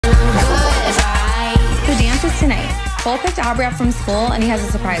tonight. Cole picked Aubree up from school, and he has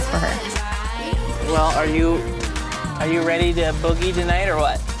a surprise for her. Well, are you ready to boogie tonight or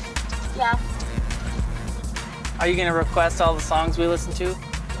what? Yeah. Are you gonna request all the songs we listen to?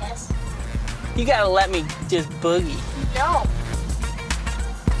 Yes. You gotta let me just boogie. No.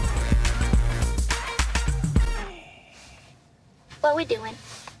 What are we doing?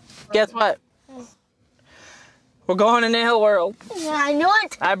 Guess what? We're going to Nail World. Yeah, I knew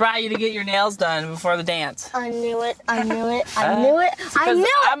it. I brought you to get your nails done before the dance. I knew it. I knew it. I knew it. I knew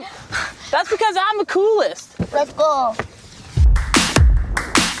it. That's because I'm the coolest. Let's go.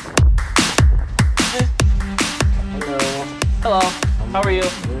 Hello. Hello. How are you?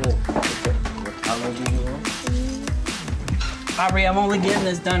 Good. How long do you want? Aubree, I'm only getting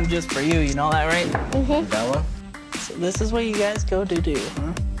this done just for you. You know that, right? Mm-hmm. That one? So this is what you guys go to do,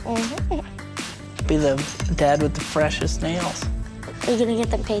 huh? Mm-hmm. Be the dad with the freshest nails. Are you gonna get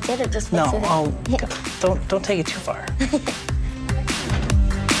them painted or just No, fix it? oh, don't take it too far.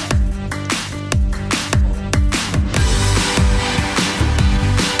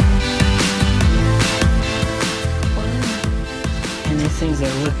 And these things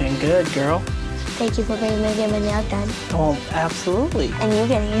are looking good, girl. Thank you for getting my nails done. Oh, absolutely. And you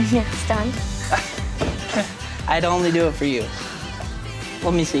getting your nails done. I'd only do it for you.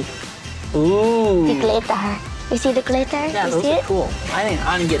 Let me see. Ooh. The glitter. You see the glitter? Yeah, you those see are it? cool. I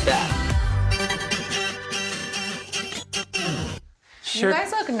didn't get that. You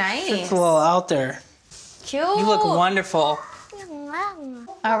guys look nice. It's a little out there. Cute. You look wonderful.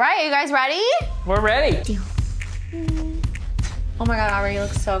 All right, you guys ready? We're ready. Oh my God, Aubree, you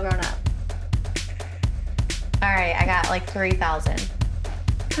look so grown up. All right, I got like 3,000. Of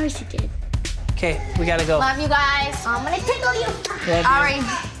course you did. Okay, we gotta go. Love you guys. I'm gonna tickle you. Love you. Aubree,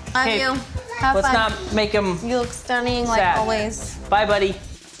 love Okay, you. Have Let's fun. not make him You look stunning like sad. always. Bye, buddy.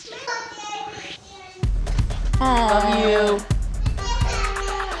 Love you.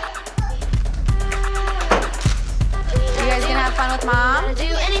 You guys gonna have fun with mom? Do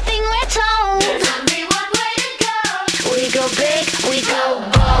anything we're told. There's only one way to go. We go big, we go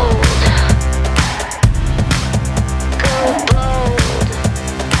bold. Go bold.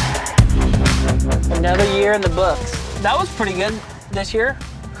 Another year in the books. That was pretty good this year.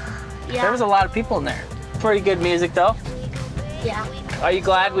 Yeah. There was a lot of people in there. Pretty good music, though. Yeah. Are you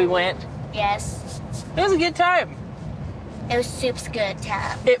glad we went? Yes. It was a good time. It was soup's good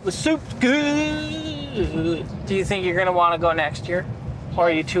time. It was super good. Do you think you're gonna want to go next year? Or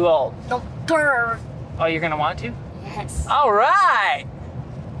are you too old? No, grr. Oh, you're gonna want to? Yes. All right.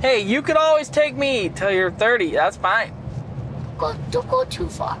 Hey, you could always take me till you're 30. That's fine. Don't go too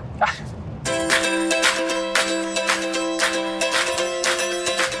far.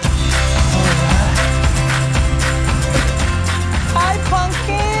 Hi,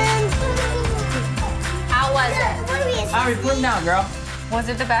 pumpkins. How was it? Aubree, put them down, girl. Was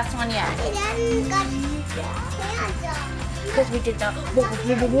it the best one yet? Because we did that.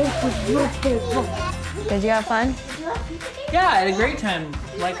 Did you have fun? Yeah, I had a great time,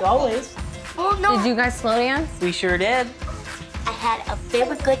 like always. Oh no. Did you guys slow dance? We sure did. I had a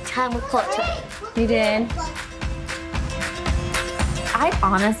very good time with Cole today. You did. I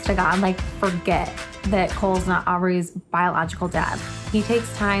honest to God, like, forget that Cole's not Aubree's biological dad. He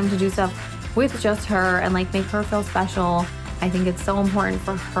takes time to do stuff with just her and like make her feel special. I think it's so important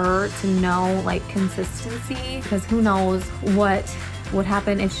for her to know like consistency, because who knows what would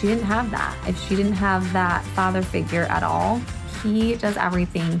happen if she didn't have that, if she didn't have that father figure at all. He does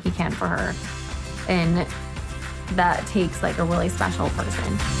everything he can for her, and that takes like a really special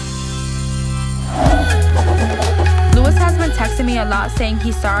person. Louis has been texting me a lot saying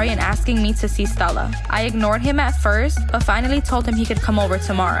he's sorry and asking me to see Stella. I ignored him at first, but finally told him he could come over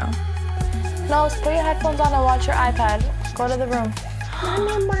tomorrow. No, put your headphones on and watch your iPad. Go to the room.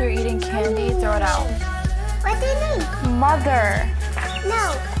 You're eating candy, throw it out. What do you mean? Mother.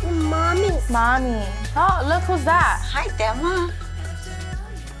 No, mommy. Mommy. Oh, look who's that. Hi, Dema.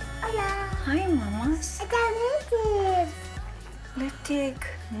 Hola. Hi, mamas. I got lipstick. Lipstick.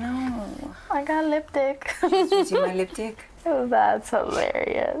 No. I got lipstick. Did you see my lipstick? That's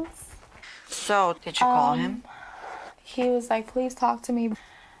hilarious. So, did you call him? He was like, please talk to me.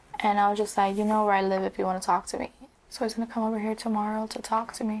 And I was just like, you know where I live if you want to talk to me. So he's going to come over here tomorrow to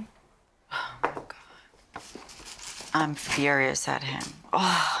talk to me. Oh, my God. I'm furious at him.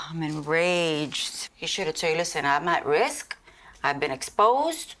 Oh, I'm enraged. He should have told you, listen, I'm at risk. I've been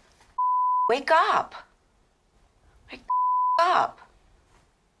exposed. Wake up. Wake up.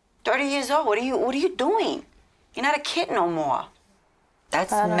 30 years old. What are you doing? You're not a kid no more.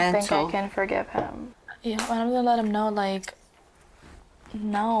 That's I don't mental. think I can forgive him. Yeah, I'm going to let him know, like,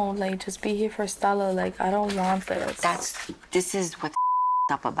 no, like, just be here for Stella. Like, I don't want this. This is what's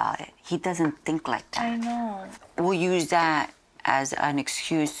up about it. He doesn't think like that. I know. We'll use that as an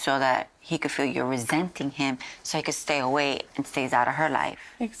excuse so that he could feel you're resenting him so he could stay away and stays out of her life.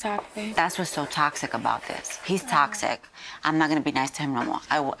 Exactly. That's what's so toxic about this. He's toxic. I'm not gonna be nice to him no more.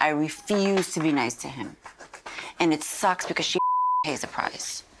 I refuse to be nice to him. And it sucks because she pays the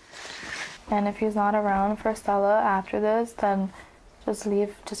price. And if he's not around for Stella after this, then just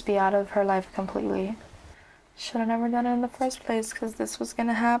leave, just be out of her life completely. Should have never done it in the first place because this was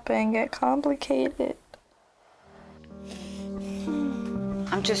gonna happen, get complicated.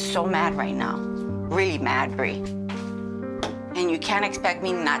 I'm just so mad right now. Really mad, Brie. And you can't expect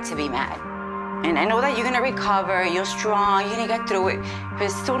me not to be mad. And I know that you're gonna recover, you're strong, you're gonna get through it, but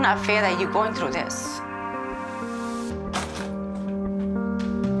it's still not fair that you're going through this.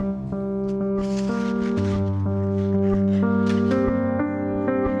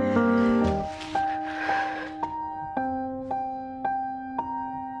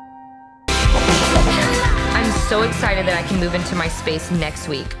 So excited that I can move into my space next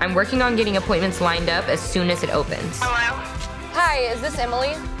week. I'm working on getting appointments lined up as soon as it opens. Hello? Hi, is this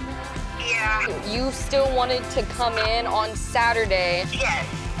Emily? Yeah. You still wanted to come in on Saturday? Yes.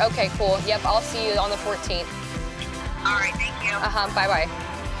 Okay, cool. Yep, I'll see you on the 14th. All right, thank you. Bye-bye.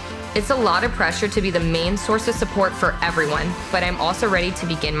 It's a lot of pressure to be the main source of support for everyone, but I'm also ready to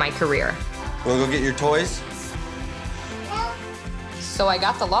begin my career. Wanna go get your toys? So I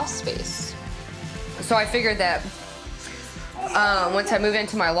got the loft space. So I figured that once I move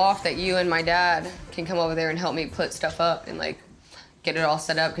into my loft that you and my dad can come over there and help me put stuff up and like get it all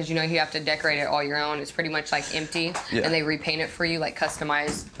set up, because you know you have to decorate it all your own. It's pretty much like empty, yeah. And they repaint it for you, like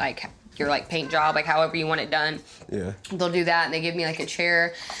customized, like your like paint job, like however you want it done. Yeah. They'll do that, and they give me like a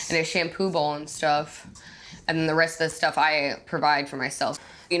chair and a shampoo bowl and stuff, and then the rest of the stuff I provide for myself.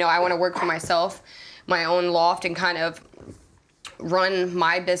 You know, I want to work for myself, my own loft, and kind of run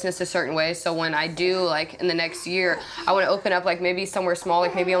my business a certain way. So when I do, like in the next year, I want to open up like maybe somewhere small,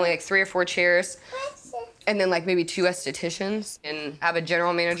 like maybe only like 3 or 4 chairs, and then like maybe 2 estheticians, and have a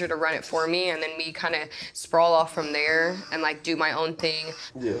general manager to run it for me, and then me kind of sprawl off from there and like do my own thing.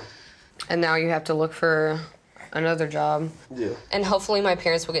 Yeah. And now you have to look for another job. Yeah. And hopefully my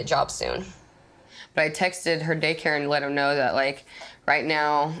parents will get jobs soon. But I texted her daycare and let them know that like right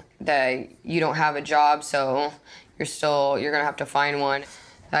now that you don't have a job, so you're gonna have to find one.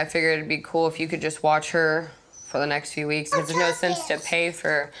 I figured it'd be cool if you could just watch her for the next few weeks, because there's no sense to pay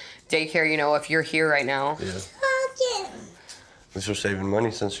for daycare, you know, if you're here right now. Yeah. At least we're saving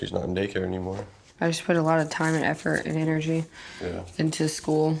money since she's not in daycare anymore. I just put a lot of time and effort and energy into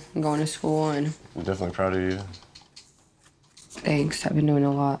school, and going to school, and I'm definitely proud of you. Thanks, I've been doing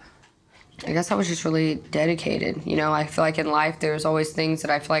a lot. I guess I was just really dedicated. You know, I feel like in life there's always things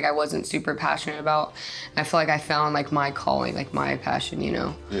that I feel like I wasn't super passionate about. I feel like I found like my calling, like my passion, you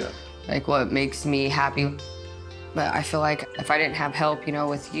know? Yeah. Like what makes me happy. But I feel like if I didn't have help, you know,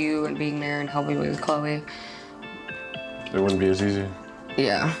 with you and being there and helping me with Chloe, it wouldn't be as easy.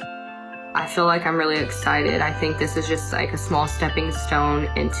 Yeah. I feel like I'm really excited. I think this is just like a small stepping stone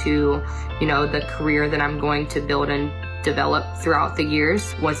into, you know, the career that I'm going to build and develop throughout the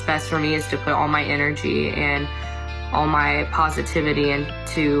years. What's best for me is to put all my energy and all my positivity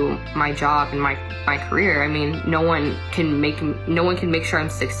into my job and my career. I mean, no one can make sure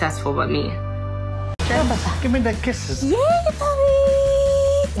I'm successful but me. Give me the kisses. Yay,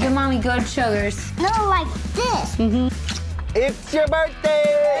 puppy! Give mommy good sugars. No, like this. It's your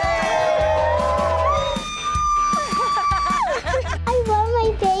birthday!